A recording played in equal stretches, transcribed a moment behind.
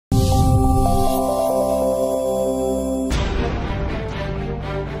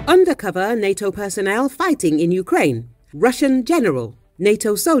Undercover NATO personnel fighting in Ukraine. Russian general.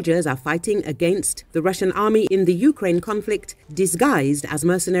 NATO soldiers are fighting against the Russian army in the Ukraine conflict, disguised as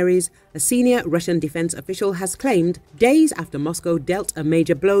mercenaries, a senior Russian defense official has claimed days after Moscow dealt a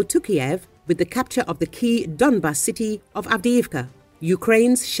major blow to Kiev with the capture of the key Donbass city of Avdeevka.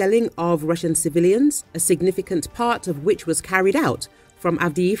 Ukraine's shelling of Russian civilians, a significant part of which was carried out from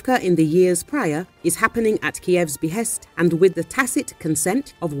Avdeevka in the years prior, is happening at Kiev's behest and with the tacit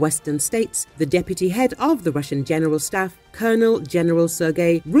consent of Western states, the deputy head of the Russian General Staff, Colonel General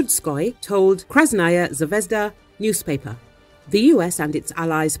Sergey Rudskoy, told Krasnaya Zvezda newspaper. The US and its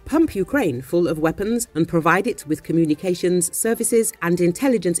allies pump Ukraine full of weapons and provide it with communications services and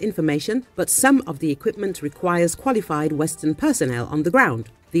intelligence information, but some of the equipment requires qualified Western personnel on the ground,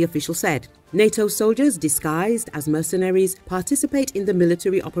 the official said. NATO soldiers disguised as mercenaries participate in the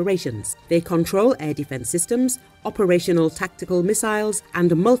military operations. They control air defense systems, operational tactical missiles,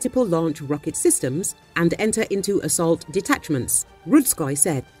 and multiple launch rocket systems, and enter into assault detachments, Rudskoy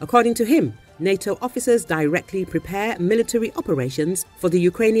said. According to him, NATO officers directly prepare military operations for the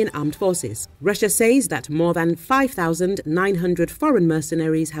Ukrainian armed forces. Russia says that more than 5,900 foreign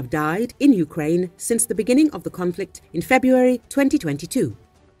mercenaries have died in Ukraine since the beginning of the conflict in February 2022.